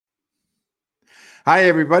Hi,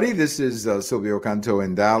 everybody. This is Silvio Canto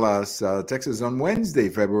in Dallas, Texas on Wednesday,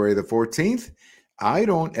 February the 14th. I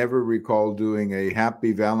don't ever recall doing a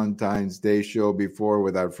Happy Valentine's Day show before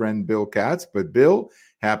with our friend Bill Katz, but Bill,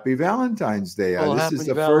 Happy Valentine's Day. Well, This is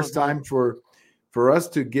happy the first time Valentine. for us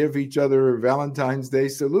to give each other Valentine's Day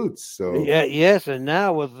salutes. So, Yeah, yes, and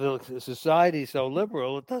now with the society so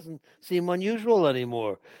liberal, it doesn't seem unusual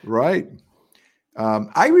anymore. right.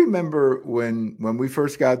 I remember when we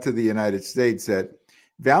first got to the United States that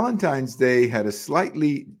Valentine's Day had a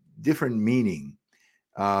slightly different meaning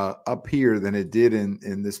up here than it did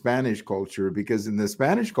in the Spanish culture, because in the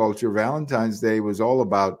Spanish culture, Valentine's Day was all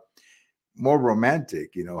about more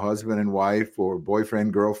romantic, husband and wife or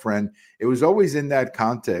boyfriend, girlfriend. It was always in that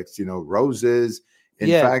context, roses. In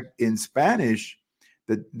Yes. fact, in Spanish,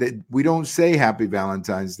 that we don't say Happy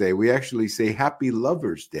Valentine's Day. We actually say Happy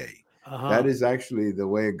Lover's Day. That Uh-huh. is actually the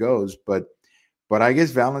way it goes. But I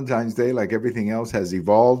guess Valentine's Day, like everything else, has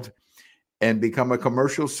evolved and become a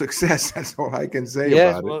commercial success. That's all I can say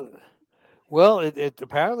Yes, about it. well, it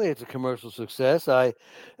apparently it's a commercial success. I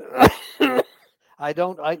you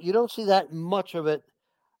don't see that much of it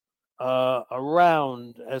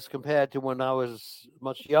around as compared to when I was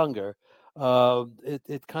much younger.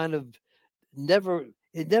 It kind of never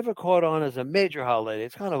it never caught on as a major holiday.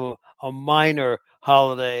 It's kind of a minor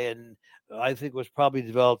holiday, and I think was probably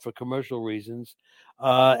developed for commercial reasons.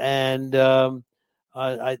 And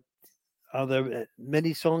I Are there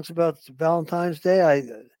many songs about Valentine's Day?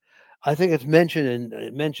 I think it's mentioned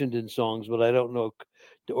in songs, but I don't know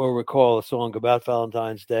or recall a song about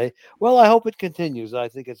Valentine's Day. Well, I hope it continues. I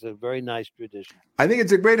think it's a very nice tradition. I think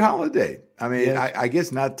it's a great holiday. I mean, Yes. I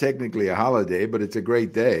guess not technically a holiday, but it's a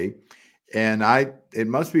great day. And it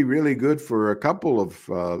must be really good for a couple of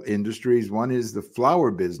industries. One is the flower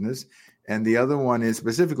business, and the other one is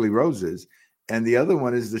specifically roses, and the other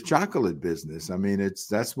one is the chocolate business. I mean,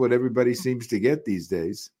 that's what everybody seems to get these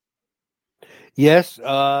days. Yes,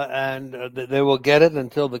 and they will get it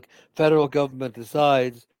until the federal government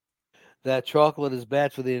decides that chocolate is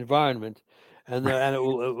bad for the environment, and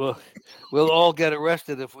we'll all get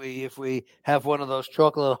arrested if we have one of those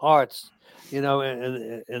chocolate hearts, in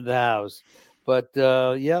the house. But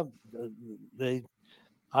yeah, they.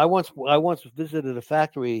 I once visited a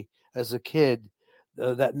factory as a kid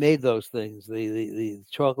that made those things, the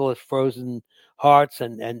chocolate frozen hearts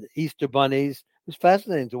and Easter bunnies. It was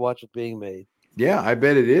fascinating to watch it being made. Yeah, I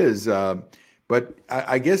bet it is. But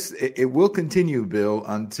I guess it will continue, Bill,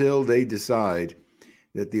 until they decide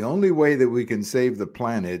that the only way that we can save the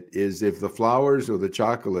planet is if the flowers or the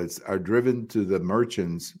chocolates are driven to the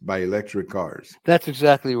merchants by electric cars. That's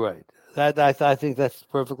exactly right. I think that's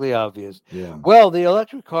perfectly obvious. Yeah. Well, the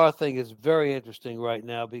electric car thing is very interesting right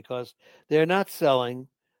now because they're not selling.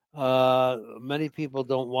 Many people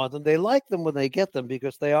don't want them. They like them when they get them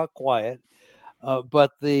because they are quiet.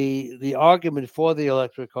 But the argument for the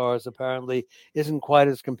electric cars apparently isn't quite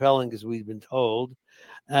as compelling as we've been told.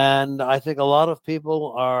 And I think a lot of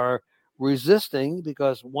people are resisting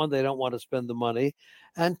because one, they don't want to spend the money,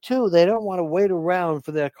 and two, they don't want to wait around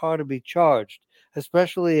for their car to be charged,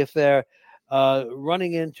 especially if they're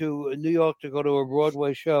running into New York to go to a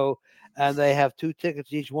Broadway show and they have two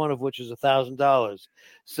tickets, each one of which is $1,000.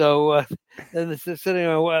 So and it's just sitting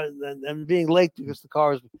there and being late because the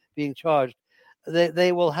car is being charged.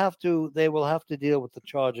 They will have to deal with the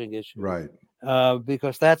charging issue Right.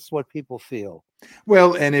 because that's what people feel.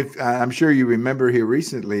 Well, and if I'm sure you remember here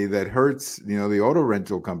recently that Hertz, the auto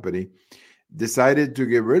rental company, decided to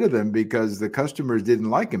get rid of them because the customers didn't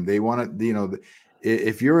like them. They wanted,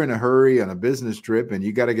 if you're in a hurry on a business trip and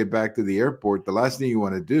you got to get back to the airport, the last thing you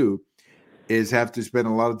want to do is have to spend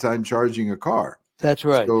a lot of time charging a car. That's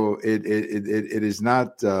right. So it is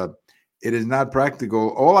not practical.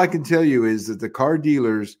 All I can tell you is that the car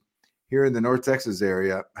dealers here in the North Texas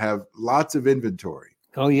area have lots of inventory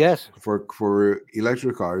Oh, yes. for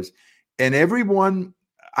electric cars, and everyone.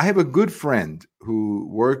 I have a good friend who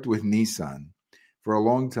worked with Nissan for a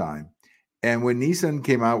long time, and when Nissan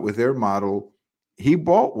came out with their model, he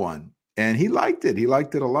bought one and he liked it. He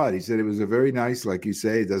liked it a lot. He said it was a very nice, like you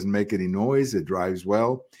say, it doesn't make any noise, it drives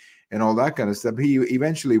well, and all that kind of stuff. He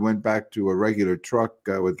eventually went back to a regular truck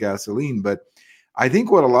with gasoline, but I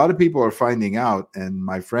think what a lot of people are finding out, and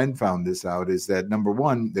my friend found this out, is that number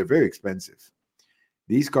one, they're very expensive.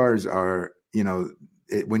 These cars are,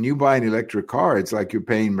 when you buy an electric car, it's like you're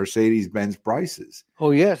paying Mercedes-Benz prices.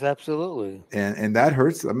 Oh, yes, absolutely. And that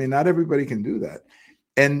hurts. I mean, not everybody can do that.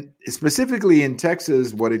 And specifically in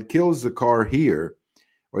Texas, what it kills the car here,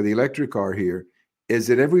 or the electric car here, is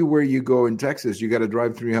that everywhere you go in Texas, you got to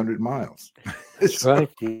drive 300 miles. That's So, right.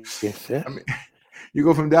 Yes, yes. I mean, You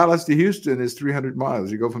go from Dallas to Houston, it's 300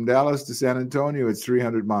 miles. You go from Dallas to San Antonio, it's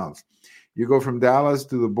 300 miles. You go from Dallas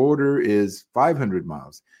to the border is 500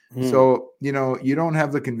 miles. So, you don't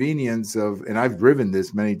have the convenience of, and I've driven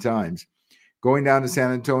this many times, going down to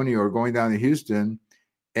San Antonio or going down to Houston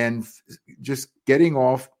and just getting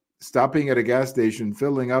off, stopping at a gas station,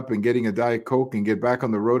 filling up and getting a Diet Coke and get back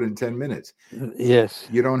on the road in 10 minutes. Yes.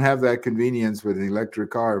 You don't have that convenience with an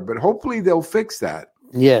electric car, but hopefully they'll fix that.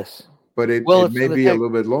 Yes. But it may be a little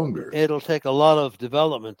bit longer. It'll take a lot of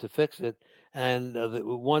development to fix it. And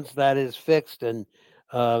once that is fixed and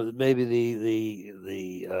maybe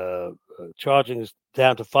the charging is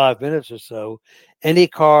down to 5 minutes or so, any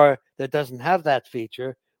car that doesn't have that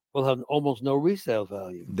feature will have almost no resale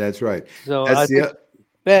value. That's right. So I think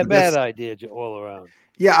bad idea all around.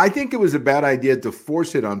 Yeah, I think it was a bad idea to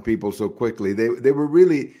force it on people so quickly. They were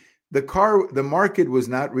really, the market was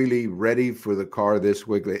not really ready for the car this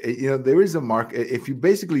quickly. There is a market. If you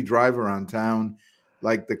basically drive around town,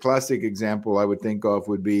 like the classic example I would think of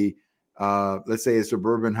would be, let's say a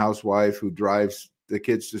suburban housewife who drives the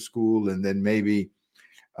kids to school and then maybe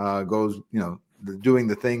goes, doing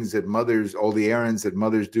the things that all the errands that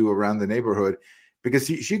mothers do around the neighborhood, because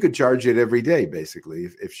she could charge it every day, basically,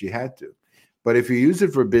 if she had to. But if you use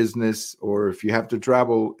it for business, or if you have to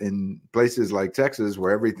travel in places like Texas,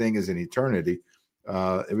 where everything is an eternity,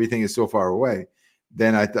 everything is so far away,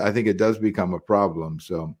 then I think it does become a problem.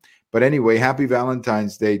 So, but anyway, happy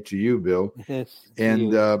Valentine's Day to you, Bill. Yes.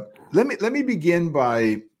 And let me begin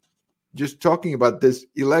by just talking about this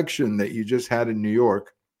election that you just had in New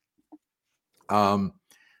York. The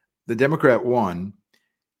Democrat won.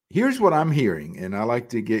 Here's what I'm hearing, and I like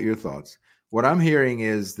to get your thoughts. What I'm hearing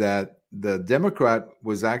is that the Democrat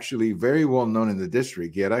was actually very well known in the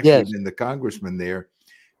district. He had actually been the congressman there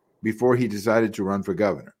before he decided to run for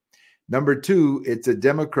governor. Number two, it's a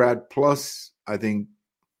Democrat plus, I think,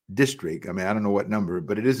 district. I mean, I don't know what number,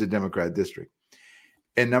 but it is a Democrat district.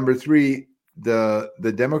 And number three, the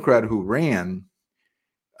Democrat who ran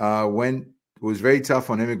was very tough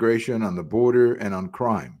on immigration, on the border, and on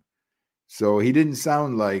crime. So he didn't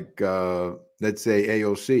sound like, let's say,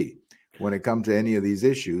 AOC when it comes to any of these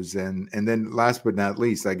issues. And then last but not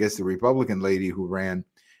least, I guess the Republican lady who ran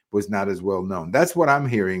was not as well known. That's what I'm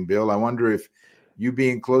hearing, Bill. I wonder if you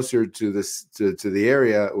being closer to this to the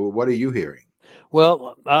area, what are you hearing?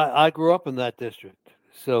 Well, I grew up in that district,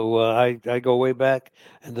 so I go way back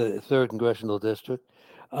in the 3rd Congressional District.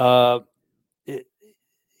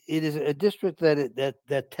 It is a district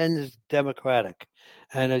that tends Democratic.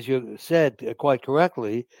 And as you said quite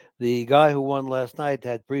correctly, the guy who won last night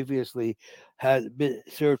had previously been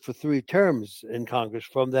served for 3 terms in Congress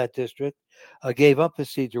from that district, gave up his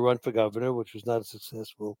seat to run for governor, which was not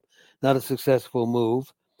a successful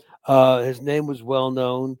move. His name was well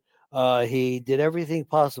known. He did everything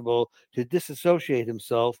possible to disassociate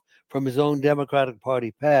himself from his own Democratic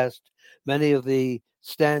Party past. Many of the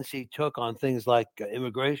stance he took on things like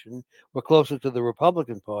immigration were closer to the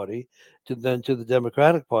Republican Party than to the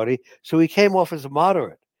Democratic Party. So he came off as a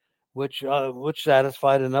moderate, which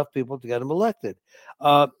satisfied enough people to get him elected.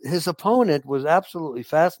 His opponent was absolutely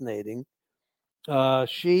fascinating.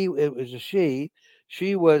 She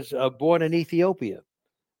was born in Ethiopia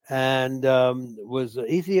and was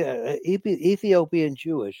Ethiopian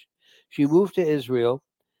Jewish. She moved to Israel,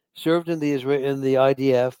 served in the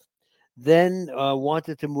IDF, then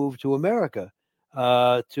wanted to move to America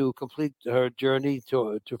to complete her journey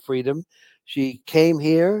to freedom. She came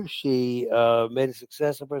here. She made a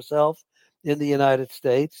success of herself in the United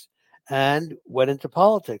States and went into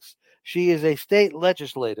politics. She is a state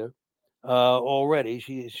legislator already.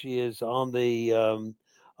 She is on the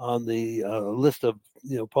list of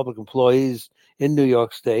public employees in New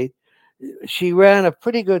York State. She ran a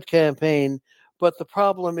pretty good campaign, but the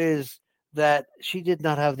problem is that she did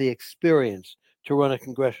not have the experience to run a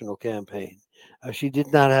congressional campaign. She did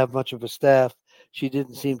not have much of a staff. She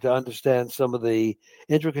didn't seem to understand some of the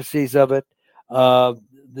intricacies of it.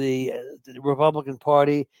 The Republican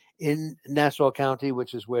Party in Nassau County,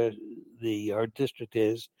 which is where our district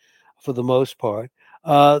is, for the most part,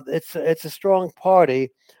 it's a strong party,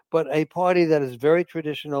 but a party that is very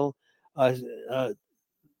traditional.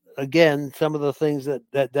 Again, some of the things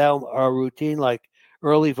that now are routine, like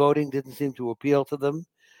early voting, didn't seem to appeal to them,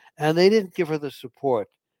 and they didn't give her the support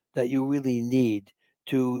that you really need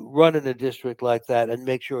to run in a district like that and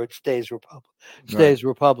make sure it stays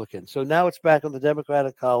Republican. So now it's back on the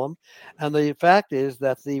Democratic column, and the fact is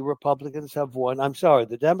that the Republicans have won.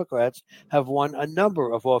 The Democrats have won a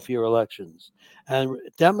number of off-year elections, and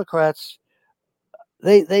Democrats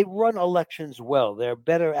they run elections well. They're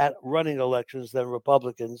better at running elections than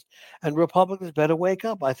Republicans, and Republicans better wake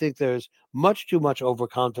up. I think there's much too much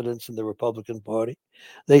overconfidence in the Republican Party.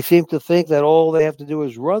 They seem to think that all they have to do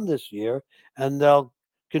is run this year and they'll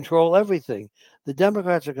control everything. The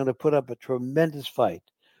Democrats are going to put up a tremendous fight.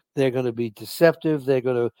 They're going to be deceptive. They're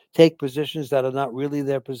going to take positions that are not really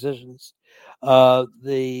their positions.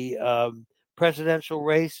 The presidential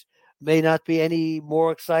race may not be any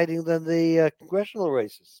more exciting than the congressional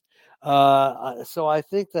races. So I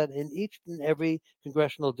think that in each and every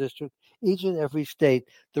congressional district, each and every state,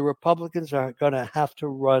 the Republicans are going to have to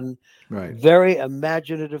run very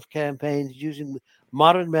imaginative campaigns using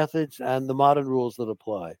modern methods and the modern rules that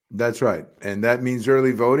apply. That's right. And that means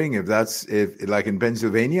early voting. If like in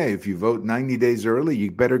Pennsylvania, if you vote 90 days early, you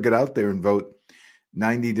better get out there and vote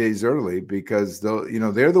 90 days early, because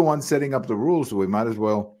they're the ones setting up the rules. So we might as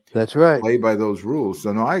well play by those rules.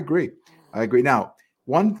 So no, I agree. Now,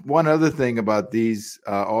 one other thing about these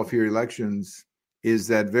off-year elections is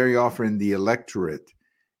that very often the electorate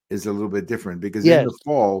is a little bit different, because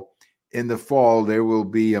in the fall there will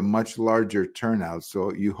be a much larger turnout.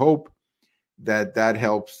 So you hope that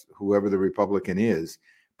helps whoever the Republican is.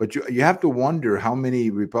 But you have to wonder how many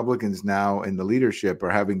Republicans now in the leadership are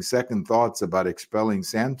having second thoughts about expelling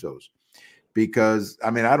Santos. Because, I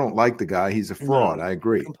mean, I don't like the guy. He's a fraud. No, I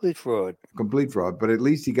agree. Complete fraud. But at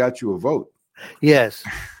least he got you a vote. Yes.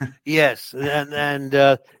 Yes. And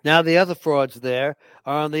now the other frauds there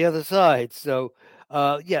are on the other side. So,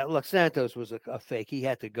 look, Santos was a fake. He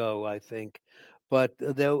had to go, I think. But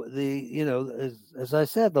as I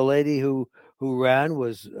said, the lady who ran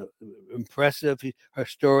was impressive. Her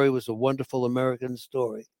story was a wonderful American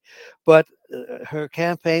story. But her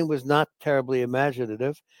campaign was not terribly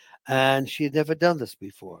imaginative, and she had never done this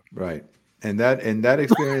before. Right. And that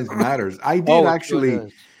experience matters. I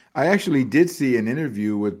actually did see an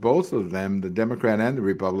interview with both of them, the Democrat and the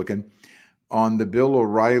Republican, on the Bill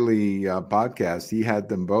O'Reilly podcast. He had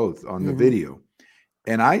them both on the video.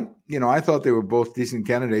 And I thought they were both decent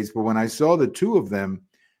candidates, but when I saw the two of them,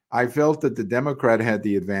 I felt that the Democrat had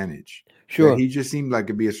the advantage. Sure. That he just seemed like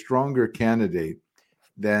to be a stronger candidate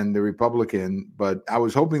than the Republican, but I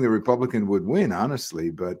was hoping the Republican would win, honestly.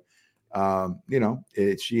 But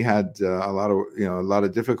she had a lot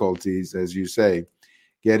of difficulties, as you say,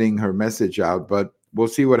 getting her message out. But we'll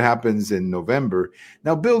see what happens in November.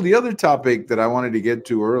 Now, Bill, the other topic that I wanted to get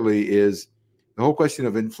to early is the whole question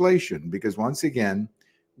of inflation, because once again,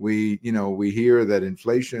 we hear that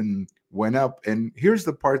inflation went up, and here's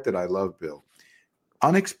the part that I love, Bill: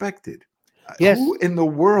 unexpected. Yes. Who in the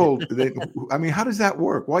world? I mean, how does that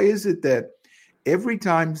work? Why is it that every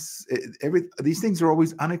time these things are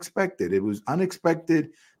always unexpected? It was unexpected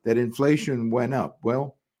that inflation went up.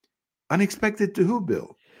 Well, unexpected to who,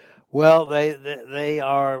 Bill? Well, they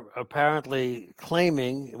are apparently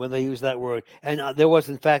claiming, when they use that word, and there was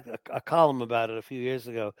in fact a column about it a few years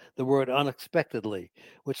ago, the word unexpectedly,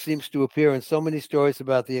 which seems to appear in so many stories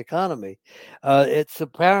about the economy. It's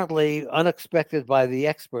apparently unexpected by the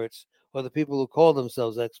experts, or the people who call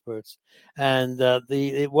themselves experts, and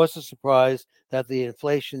it was a surprise that the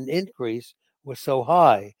inflation increase was so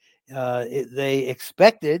high. They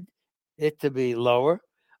expected it to be lower,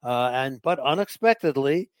 but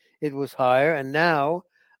unexpectedly it was higher, and now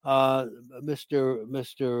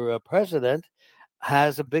Mr. President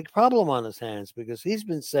has a big problem on his hands, because he's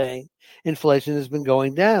been saying inflation has been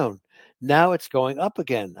going down. Now it's going up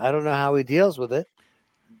again. I don't know how he deals with it.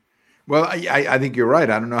 Well, I think you're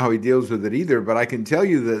right. I don't know how he deals with it either, but I can tell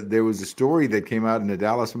you that there was a story that came out in the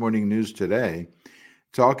Dallas Morning News today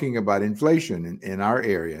talking about inflation in our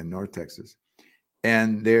area in North Texas.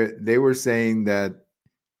 And they were saying that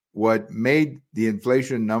what made the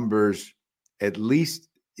inflation numbers at least,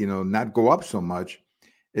 not go up so much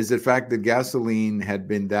is the fact that gasoline had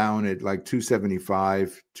been down at like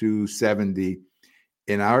 $2.75, $2.70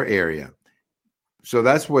 in our area. So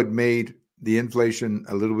that's what made the inflation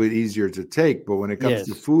a little bit easier to take. But when it comes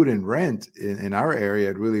to food and rent in our area,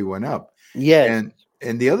 it really went up. Yes.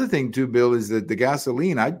 And the other thing too, Bill, is that the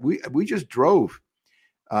gasoline, we just drove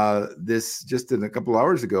this just in a couple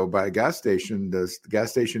hours ago by a gas station, the gas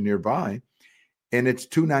station nearby, and it's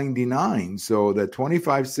 $2.99. So the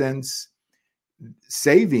 25 cents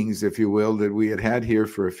savings, if you will, that we had here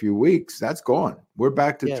for a few weeks, that's gone. We're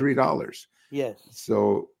back to $3. Yes.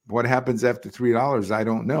 So what happens after $3? I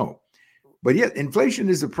don't know. But yet inflation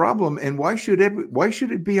is a problem, and why should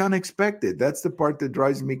it be unexpected? That's the part that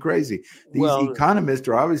drives me crazy. These economists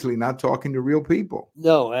are obviously not talking to real people.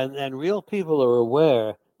 No, and real people are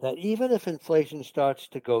aware that even if inflation starts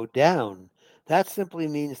to go down, that simply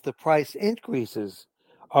means the price increases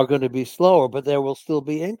are going to be slower, but there will still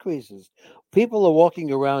be increases. People are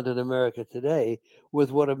walking around in America today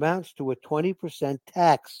with what amounts to a 20%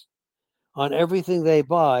 tax on everything they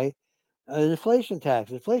buy, an inflation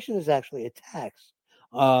tax. Inflation is actually a tax.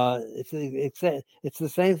 It's the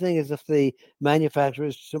same thing as if the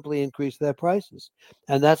manufacturers simply increase their prices,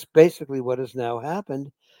 and that's basically what has now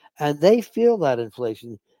happened. And they feel that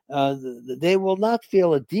inflation. They will not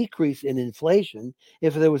feel a decrease in inflation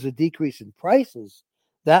if there was a decrease in prices.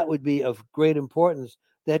 That would be of great importance.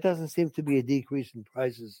 There doesn't seem to be a decrease in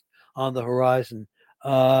prices on the horizon.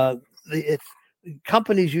 It's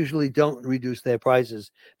companies usually don't reduce their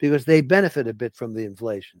prices because they benefit a bit from the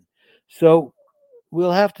inflation. So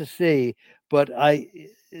we'll have to see. But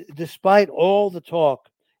despite all the talk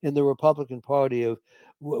in the Republican Party of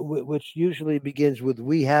which usually begins with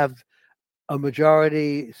 "we have a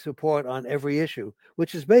majority support on every issue,"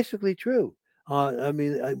 which is basically true. I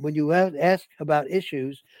mean, when you ask about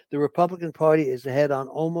issues, the Republican Party is ahead on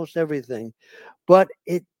almost everything, but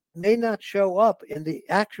it may not show up in the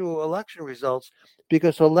actual election results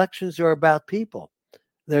because elections are about people.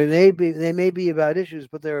 They may be about issues,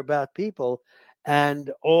 but they're about people.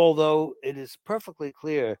 And although it is perfectly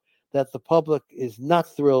clear that the public is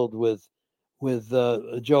not thrilled with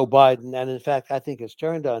Joe Biden, and in fact, I think has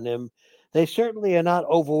turned on him, they certainly are not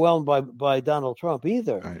overwhelmed by Donald Trump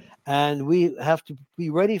either. Right. And we have to be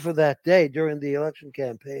ready for that day during the election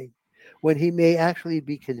campaign when he may actually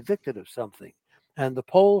be convicted of something. And the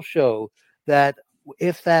polls show that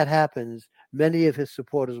if that happens, many of his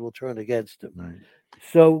supporters will turn against him. Right.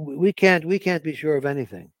 So we can't be sure of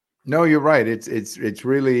anything. No, you're right. It's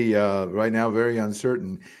really right now very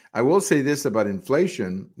uncertain. I will say this about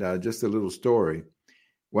inflation. Just a little story.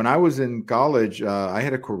 When I was in college, I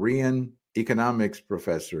had a Korean economics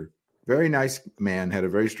professor. Very nice man, had a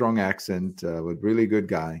very strong accent, was really good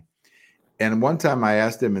guy. And one time I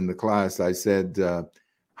asked him in the class, I said,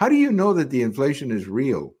 "How do you know that the inflation is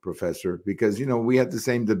real, professor?" Because we had the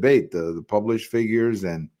same debate, the published figures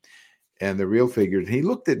and the real figures. He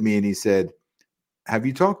looked at me and he said, "Have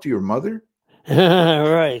you talked to your mother?"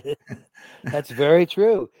 Right. That's very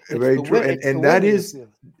true. It's Very the true. it's the And that women who is feel.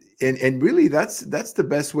 and really that's the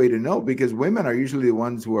best way to know, because women are usually the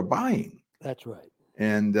ones who are buying, That's right.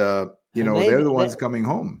 and And they're the ones coming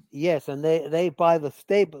home. yes, and they buy the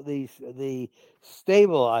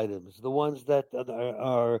stable items, the ones that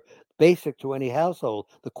are basic to any household,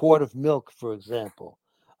 the quart of milk, for example,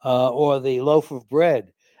 or the loaf of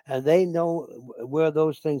bread, and they know where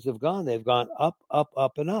those things have gone. They've gone up, up,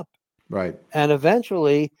 up, and up, Right. and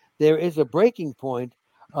eventually there is a breaking point.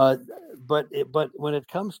 Uh, but when it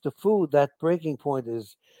comes to food, that breaking point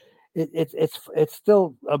is it's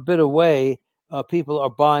still a bit away. People are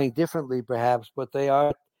buying differently, perhaps, but they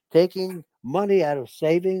are taking money out of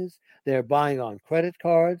savings. They're buying on credit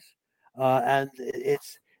cards, and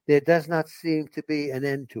there does not seem to be an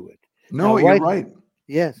end to it. Now, No, you're right? right.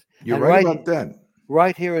 Yes, You're and right about that.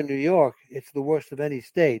 right here in New York, it's the worst of any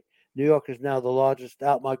state. New York is now the largest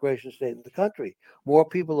outmigration state in the country. More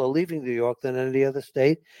people are leaving New York than any other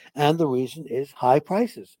state, and the reason is high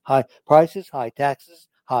prices, high taxes,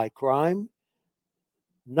 high crime,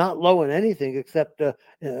 not low in anything except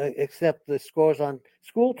the scores on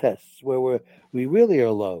school tests where we really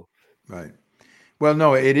are low. Right. Well,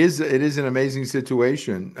 no, it is an amazing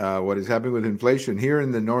situation. What is happening with inflation here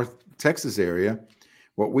in the North Texas area,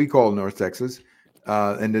 what we call North Texas.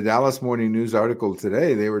 In the Dallas Morning News article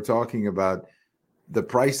today, they were talking about the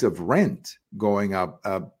price of rent going up.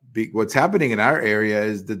 What's happening in our area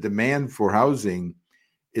is the demand for housing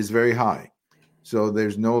is very high, so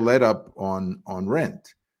there's no let up on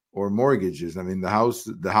rent or mortgages. I mean, the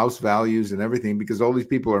house values and everything, because all these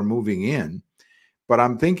people are moving in. But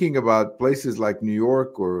I'm thinking about places like New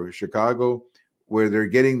York or Chicago where they're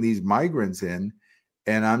getting these migrants in.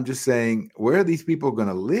 And I'm just saying, where are these people going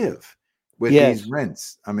to live with these Yes,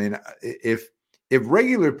 rents? I mean, if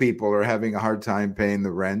regular people are having a hard time paying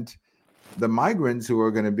the rent, the migrants who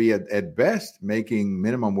are going to be at best making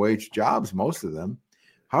minimum wage jobs, most of them,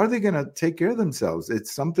 how are they going to take care of themselves?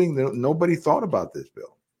 It's something that nobody thought about this,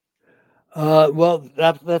 Bill. well,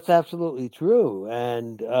 that's absolutely true,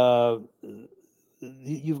 and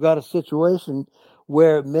you've got a situation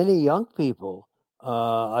where many young people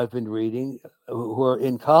I've been reading who are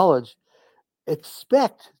in college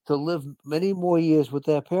expect to live many more years with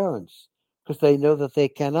their parents because they know that they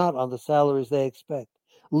cannot, on the salaries they expect,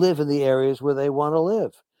 live in the areas where they want to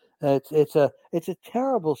live. It's a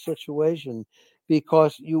terrible situation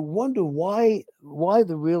because you wonder why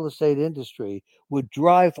the real estate industry would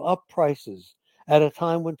drive up prices at a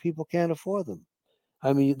time when people can't afford them.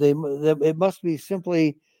 I mean, it must be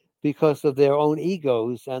simply because of their own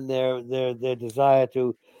egos and their desire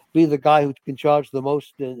to be the guy who can charge the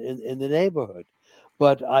most in the neighborhood.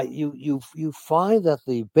 But you find that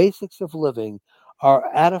the basics of living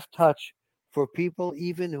are out of touch for people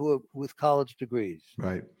even who are with college degrees.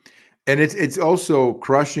 Right. And it's also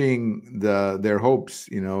crushing their hopes,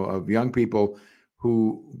 of young people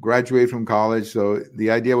who graduate from college. So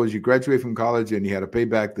the idea was you graduate from college and you had to pay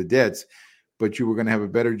back the debts, but you were going to have a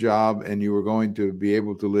better job and you were going to be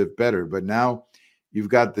able to live better. But now you've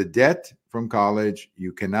got the debt from college.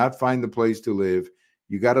 You cannot find the place to live.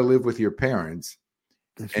 You got to live with your parents.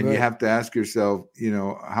 That's And right. you have to ask yourself,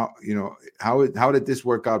 how did this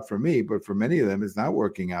work out for me? But for many of them, it's not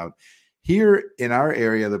working out. Here in our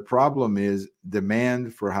area, the problem is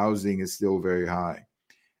demand for housing is still very high.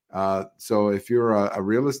 So if you're a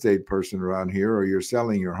real estate person around here or you're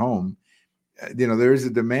selling your home, there is a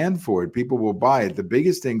demand for it. People will buy it. The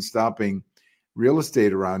biggest thing stopping real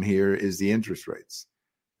estate around here is the interest rates.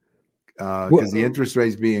 Because the interest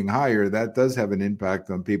rates being higher, that does have an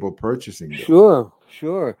impact on people purchasing. Sure.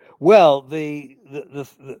 Well, the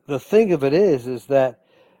thing of it is that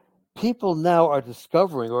people now are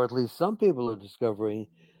discovering, or at least some people are discovering,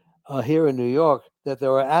 here in New York, that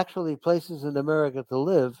there are actually places in America to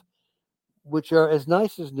live which are as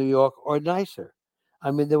nice as New York or nicer.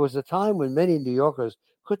 I mean, there was a time when many New Yorkers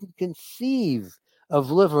couldn't conceive of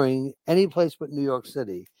living any place but New York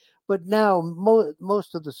City. But now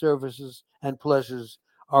most of the services and pleasures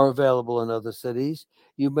are available in other cities.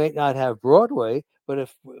 You may not have Broadway, but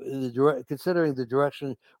if considering the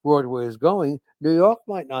direction Broadway is going, New York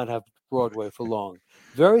might not have Broadway for long.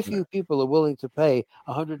 Very few people are willing to pay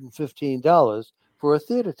 $115 for a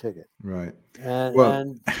theater ticket. Right.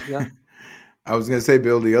 And yeah. I was going to say,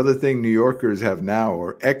 Bill, the other thing New Yorkers have now,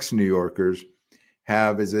 or ex-New Yorkers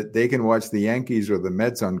have, is that they can watch the Yankees or the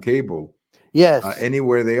Mets on cable. Yes.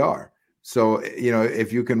 Anywhere they are. So,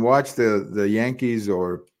 if you can watch the Yankees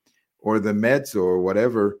or the Mets or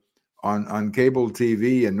whatever on cable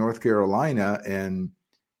TV in North Carolina and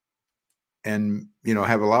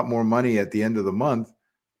have a lot more money at the end of the month,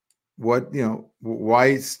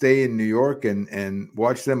 why stay in New York and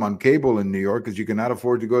watch them on cable in New York, because you cannot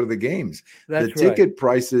afford to go to the games. That's the ticket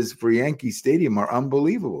prices for Yankee Stadium are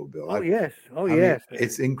unbelievable, Bill. Yes. I mean,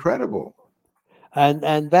 it's incredible.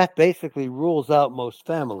 And that basically rules out most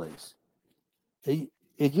families. It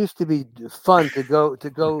used to be fun to go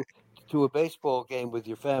to a baseball game with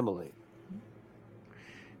your family.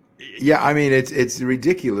 Yeah, I mean, it's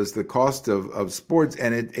ridiculous, the cost of sports,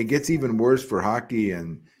 and it gets even worse for hockey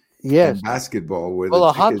and basketball, where well, the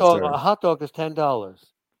a hot tickets dog is $10.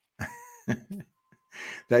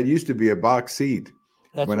 That used to be a box seat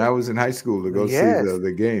when I was in high school to go see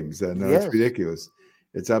the games. No, it's ridiculous.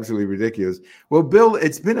 It's absolutely ridiculous. Well, Bill,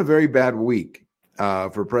 it's been a very bad week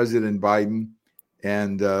for President Biden,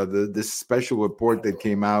 and this special report that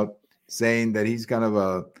came out saying that he's kind of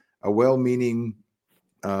a well-meaning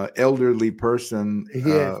elderly person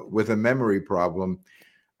with a memory problem.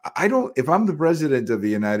 If I'm the president of the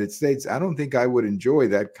United States, I don't think I would enjoy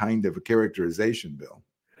that kind of a characterization, Bill.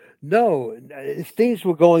 No, if things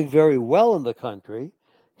were going very well in the country,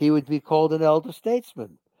 he would be called an elder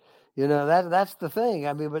statesman. That's the thing.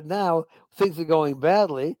 I mean, but now things are going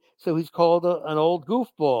badly, so he's called an old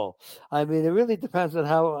goofball. I mean, it really depends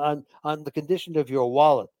on the condition of your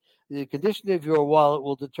wallet. The condition of your wallet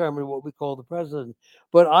will determine what we call the president.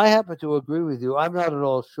 But I happen to agree with you. I'm not at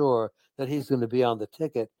all sure that he's going to be on the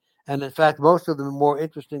ticket. And in fact, most of the more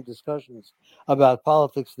interesting discussions about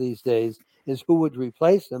politics these days is who would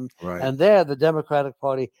replace him. Right. And there, the Democratic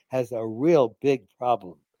Party has a real big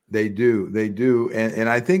problem. They do. And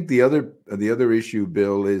I think the other issue,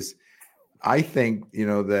 Bill, is I think,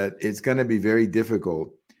 that it's going to be very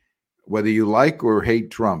difficult, whether you like or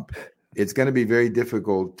hate Trump, it's going to be very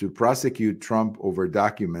difficult to prosecute Trump over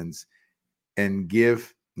documents and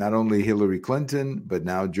give not only Hillary Clinton, but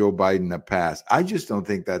now Joe Biden a pass. I just don't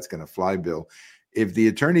think that's going to fly, Bill. If the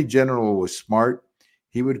attorney general was smart,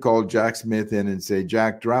 he would call Jack Smith in and say,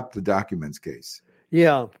 Jack, drop the documents case.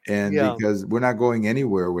 Yeah. Because we're not going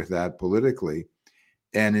anywhere with that politically.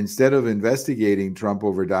 And instead of investigating Trump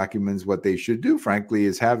over documents, what they should do, frankly,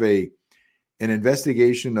 is have an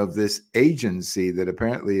investigation of this agency that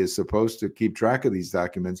apparently is supposed to keep track of these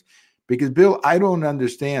documents. Because, Bill, I don't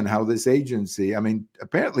understand how this agency,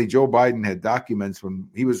 apparently Joe Biden had documents when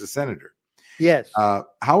he was a senator. Yes.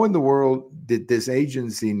 How in the world did this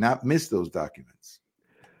agency not miss those documents?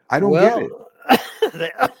 I don't get it.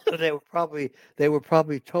 They were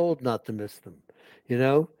probably told not to miss them.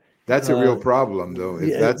 That's a real problem, though.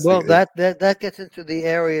 That gets into the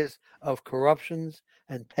areas of corruptions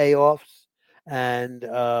and payoffs And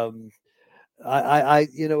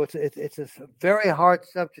it's a very hard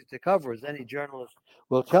subject to cover, as any journalist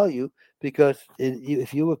will tell you, because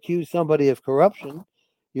if you accuse somebody of corruption,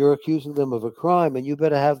 you're accusing them of a crime, and you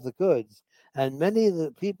better have the goods. And many of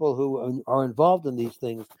the people who are involved in these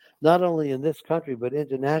things, not only in this country but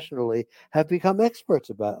internationally, have become experts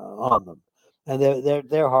on them, and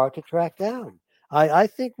they're hard to track down. I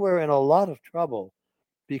think we're in a lot of trouble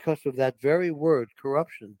because of that very word,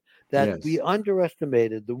 corruption, that Yes. we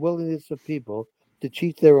underestimated the willingness of people to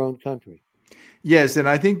cheat their own country. Yes, and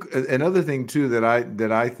I think another thing too that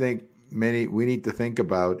I think many we need to think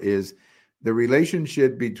about is the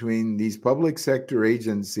relationship between these public sector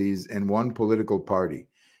agencies and one political party.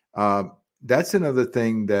 Uh, that's another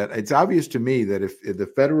thing that it's obvious to me that if the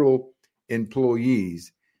federal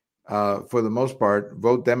employees, for the most part,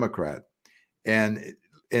 vote Democrat, and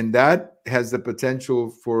and that has the potential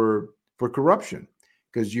for corruption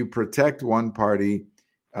because you protect one party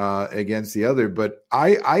against the other. But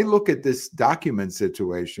I look at this document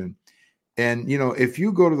situation, and if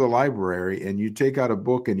you go to the library and you take out a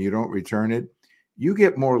book and you don't return it, you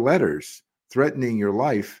get more letters threatening your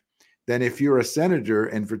life than if you're a senator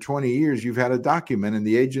and for 20 years you've had a document and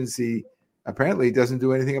the agency apparently doesn't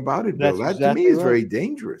do anything about it. Bill, That's that to me exactly is right. very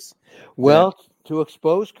dangerous. That Well, to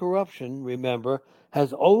expose corruption, remember,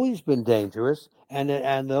 has always been dangerous,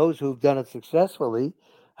 and those who've done it successfully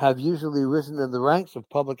have usually risen in the ranks of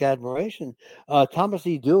public admiration. Thomas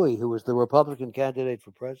E. Dewey, who was the Republican candidate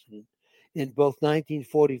for president in both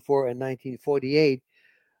 1944 and 1948,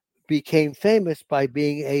 became famous by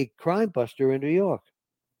being a crime buster in New York.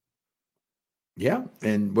 Yeah,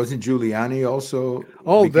 and wasn't Giuliani also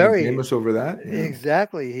Oh, became very famous over that? Yeah,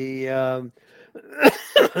 exactly. He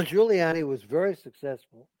Giuliani was very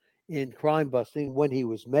successful in crime busting when he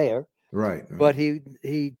was mayor, right, but right,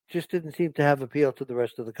 he just didn't seem to have appeal to the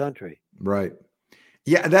rest of the country. right.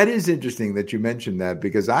 Yeah, that is interesting that you mentioned that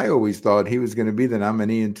because I always thought he was going to be the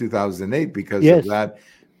nominee in 2008 because of Yes, that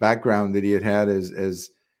background that he had had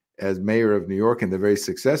as mayor of New York and the very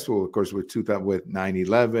successful, of course, with 2000, with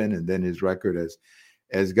 9/11 and then his record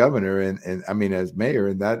as governor and I mean as mayor,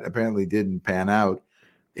 and that apparently didn't pan out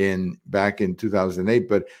in back in 2008.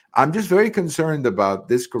 But I'm just very concerned about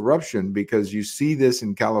this corruption because you see this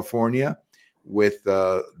in California with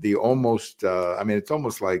the almost I mean it's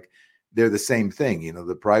almost like they're the same thing,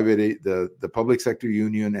 the private the public sector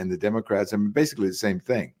union and the Democrats, I mean basically the same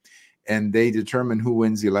thing, and they determine who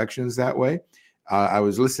wins the elections that way. I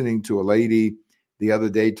was listening to a lady the other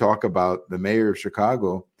day talk about the mayor of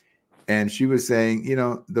Chicago, and she was saying,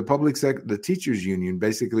 the teachers union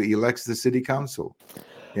basically elects the city council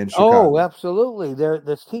in oh, Chicago. absolutely.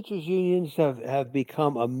 The teachers' unions have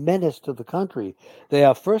become a menace to the country. They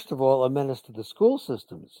are, first of all, a menace to the school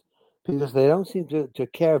systems because they don't seem to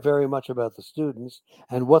care very much about the students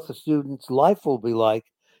and what the students' life will be like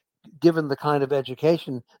given the kind of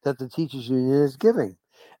education that the teachers union is giving.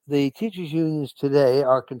 The teachers unions today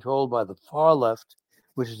are controlled by the far left,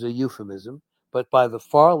 which is a euphemism, but by the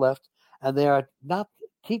far left, and they are not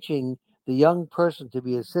teaching the young person to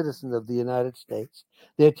be a citizen of the United States.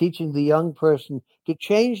 They're teaching the young person to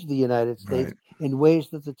change the United States Right. in ways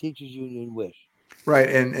that the teachers union wish. Right.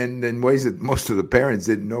 And in ways that most of the parents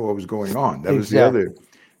didn't know what was going on. Exactly.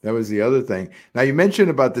 That was the other thing. Now you mentioned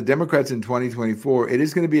about the Democrats in 2024. It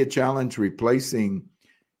is going to be a challenge replacing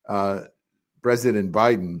uh, President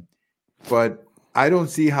Biden, but I don't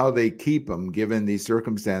see how they keep him given these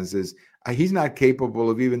circumstances. He's not capable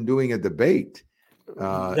of even doing a debate.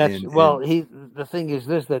 That's well. He the thing is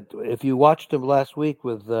this: that if you watched him last week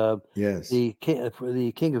with Yes, the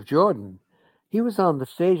King of Jordan, he was on the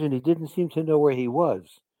stage and he didn't seem to know where he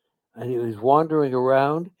was, and he was wandering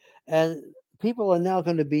around. And people are now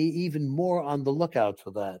going to be even more on the lookout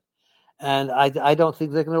for that. And I don't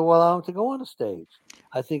think they're going to allow him to go on a stage.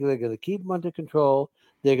 I think they're going to keep him under control.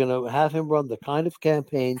 They're going to have him run the kind of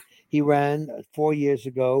campaign he ran 4 years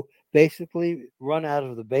ago, basically run out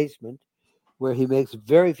of the basement where he makes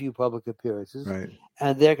very few public appearances. right.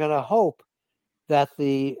 And they're going to hope that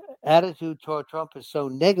the attitude toward Trump is so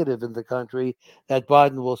negative in the country that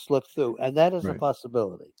Biden will slip through. And that is a Right.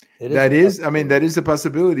 possibility. It is a That is, I mean, possibility. that is a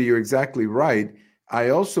possibility. You're exactly right. I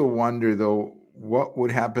also wonder, though, what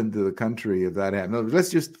would happen to the country if that happened. No, let's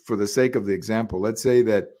just, for the sake of the example, let's say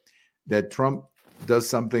that Trump does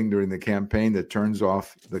something during the campaign that turns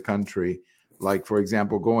off the country, like, for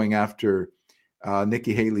example, going after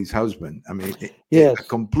Nikki Haley's husband. I mean, a Yes.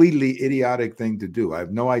 completely idiotic thing to do. I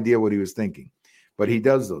have no idea what he was thinking, but he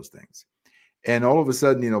does those things. And all of a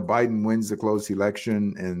sudden, Biden wins the close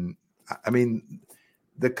election. And I mean,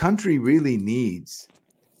 the country really needs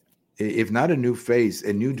if not a new face,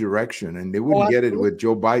 a new direction, and they Oh, wouldn't get it absolutely. with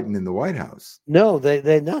Joe Biden in the White House. No,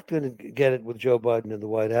 they're not going to get it with Joe Biden in the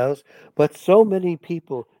White House. But so many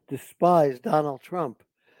people despise Donald Trump,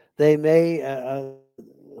 they may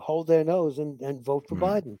hold their nose and vote for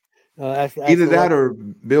Right. Biden as Either the that legislature. or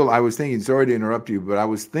Bill, I was thinking, sorry to interrupt you, but I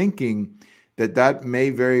was thinking that that may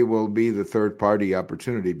very well be the third party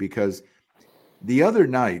opportunity because the other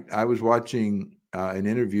night I was watching an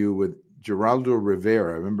interview with Geraldo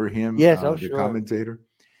Rivera. Remember him, Yes, oh the sure. commentator,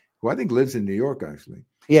 who I think lives in New York, actually.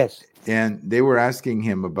 Yes. And they were asking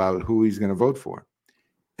him about who he's going to vote for.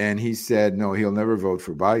 And he said, no, he'll never vote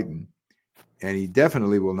for Biden. And he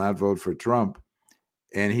definitely will not vote for Trump.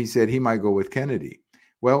 And he said he might go with Kennedy.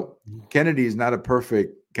 Well, Kennedy is not a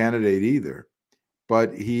perfect candidate either,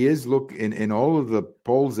 but he is in all of the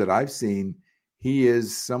polls that I've seen, he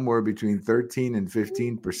is somewhere between 13 and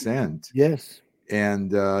 15%. Yes.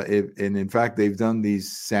 And and in fact, they've done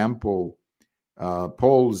these sample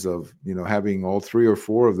polls of having all three or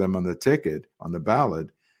four of them on the ticket on the ballot.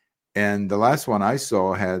 And the last one I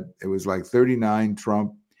saw it was like 39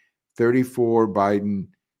 Trump, 34 Biden,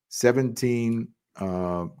 17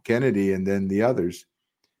 Kennedy, and then the others.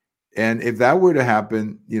 And if that were to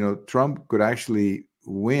happen, Trump could actually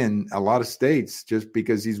win a lot of states just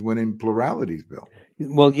because he's winning pluralities, Bill.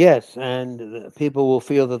 Well, yes, and people will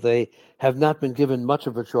feel that they have not been given much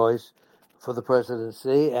of a choice for the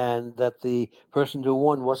presidency, and that the person who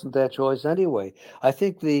won wasn't their choice anyway. I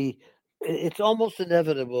think it's almost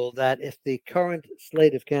inevitable that if the current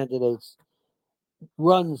slate of candidates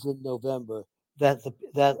runs in November,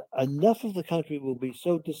 that enough of the country will be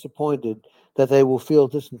so disappointed that they will feel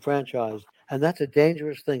disenfranchised, and that's a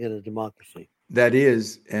dangerous thing in a democracy. That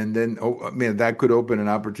is, and then I mean that could open an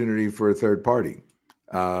opportunity for a third party,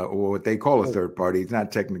 or what they call a Oh, third party. It's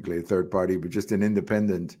not technically a third party, but just an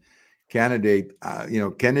independent candidate.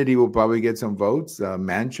 Kennedy will probably get some votes.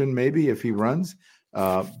 Manchin maybe if he runs,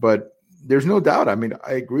 but there's no doubt. I mean,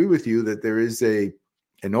 I agree with you that there is an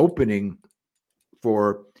opening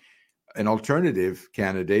for an alternative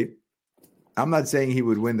candidate. I'm not saying he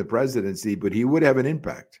would win the presidency, but he would have an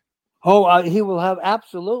impact. he will have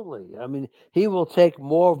absolutely. I mean, he will take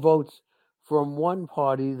more votes from one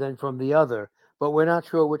party than from the other, but we're not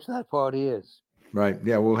sure which that party is. Right.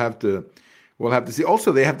 Yeah, we'll have to see.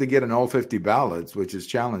 Also, they have to get in all 50 ballots, which is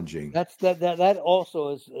challenging. That also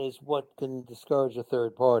is what can discourage a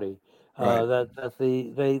third party. Right.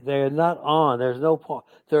 They're not on. There's no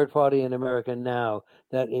third party in America now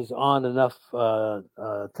that is on enough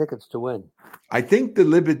tickets to win. I think the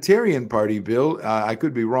Libertarian Party, Bill, I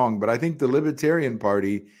could be wrong, but I think the Libertarian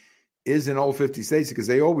Party is in all 50 states because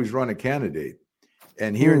they always run a candidate.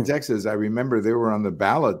 And here in Texas, I remember they were on the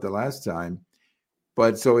ballot the last time.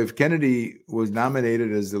 But so if Kennedy was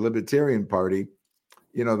nominated as the Libertarian Party,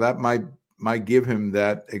 that might give him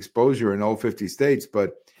that exposure in all 50 states.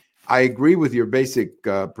 But I agree with your basic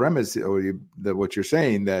premise or what you're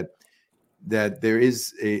saying that there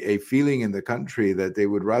is a feeling in the country that they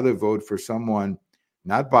would rather vote for someone,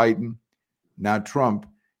 not Biden, not Trump.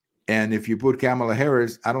 And if you put Kamala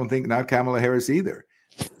Harris, I don't think not Kamala Harris either.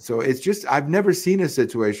 So it's just, I've never seen a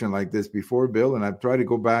situation like this before, Bill. And I've tried to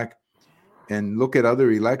go back and look at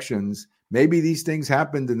other elections. Maybe these things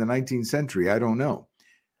happened in the 19th century. I don't know.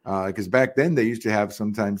 Because back then they used to have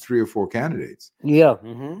sometimes 3 or 4 candidates. Yeah.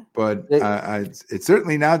 But it's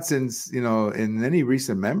certainly not since, in any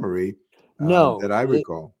recent memory No, that I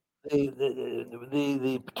recall.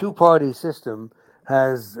 the two-party system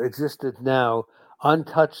has existed now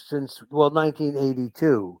untouched since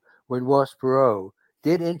 1982, when Ross Perot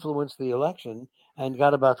did influence the election and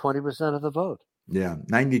got about 20% of the vote. Yeah,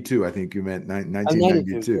 92, I think you meant 92,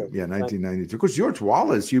 1992. yes. Yeah, 1992. Of course, George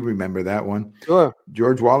Wallace, you remember that one. Sure.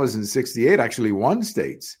 George Wallace in 68 actually won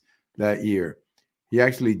states that year. He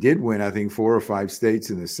actually did win, I think, 4 or 5 states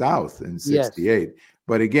in the South in 68. Yes.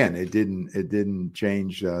 But again, it didn't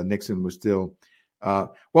change. Nixon was still.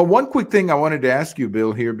 Well, one quick thing I wanted to ask you,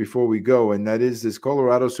 Bill, here before we go, and that is this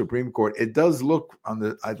Colorado Supreme Court. It does look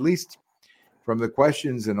at least from the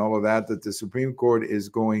questions and all of that the Supreme Court is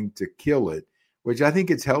going to kill it, which I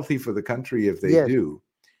think it's healthy for the country if they do.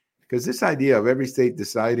 Because this idea of every state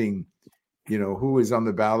deciding, who is on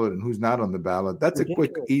the ballot and who's not on the ballot, that's a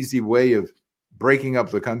quick, easy way of breaking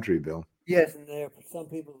up the country, Bill. Yes, and there are some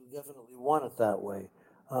people who definitely want it that way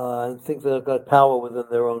and think they've got power within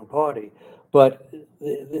their own party. But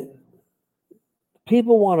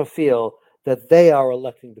people want to feel that they are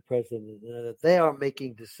electing the president, that they are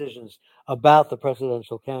making decisions about the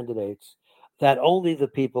presidential candidates that only the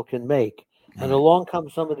people can make. And along come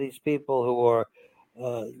some of these people who are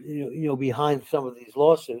behind some of these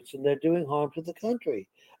lawsuits, and they're doing harm to the country.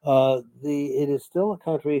 It is still a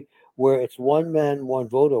country where it's one man, one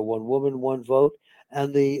vote, or one woman, one vote,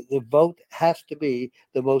 and the vote has to be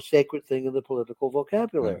the most sacred thing in the political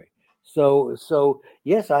vocabulary. Right. So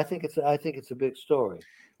yes, I think it's a big story.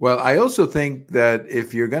 Well, I also think that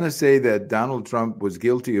if you're going to say that Donald Trump was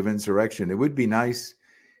guilty of insurrection, it would be nice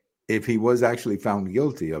if he was actually found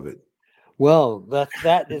guilty of it. Well,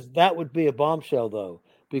 that would be a bombshell, though,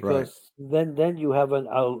 Right. because then you have a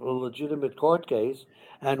legitimate court case,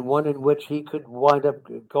 and one in which he could wind up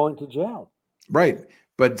going to jail. Right.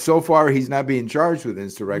 But so far, he's not being charged with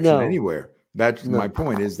insurrection No, anywhere. That's my no.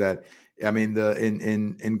 point. Is that I mean,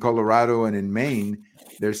 in Colorado and in Maine,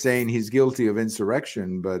 they're saying he's guilty of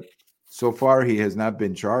insurrection, but so far he has not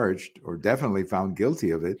been charged or definitely found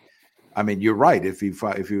guilty of it. I mean, you're right. If he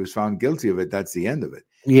was found guilty of it, that's the end of it.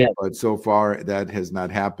 Yeah. But so far, that has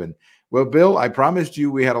not happened. Well, Bill, I promised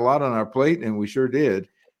you we had a lot on our plate, and we sure did.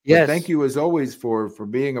 But Yes. thank you as always for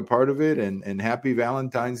being a part of it, and happy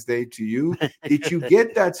Valentine's Day to you. Did you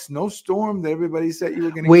get that snowstorm that everybody said you were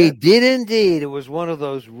going to get? We did indeed. It was one of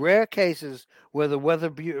those rare cases where the Weather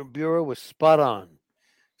Bureau was spot on.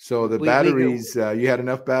 So the batteries, you had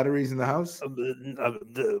enough batteries in the house?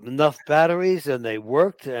 Enough batteries, and they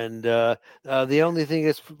worked. And the only thing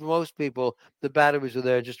is, for most people, the batteries are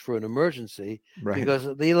there just for an emergency, Right.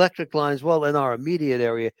 Because the electric lines, well, in our immediate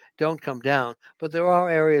area, don't come down. But there are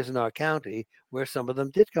areas in our county where some of them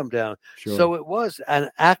did come down. Sure. So it was an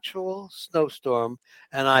actual snowstorm,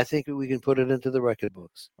 and I think we can put it into the record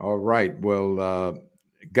books. All right. Well,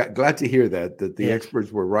 glad to hear that the Yes.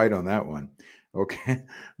 experts were right on that one. Okay,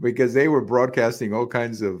 because they were broadcasting all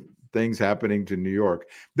kinds of things happening to New York.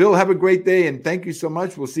 Bill, have a great day, and thank you so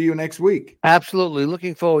much. We'll see you next week. Absolutely.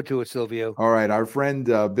 Looking forward to it, Silvio. All right. Our friend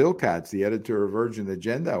Bill Katz, the editor of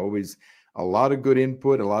UrgentAgenda, always a lot of good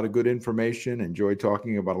input, a lot of good information, enjoy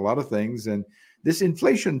talking about a lot of things. And this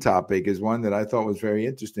inflation topic is one that I thought was very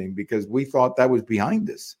interesting because we thought that was behind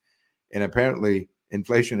us. And apparently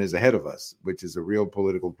inflation is ahead of us, which is a real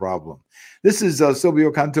political problem. This is Silvio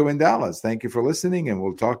Canto in Dallas. Thank you for listening, and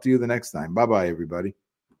we'll talk to you the next time. Bye-bye, everybody.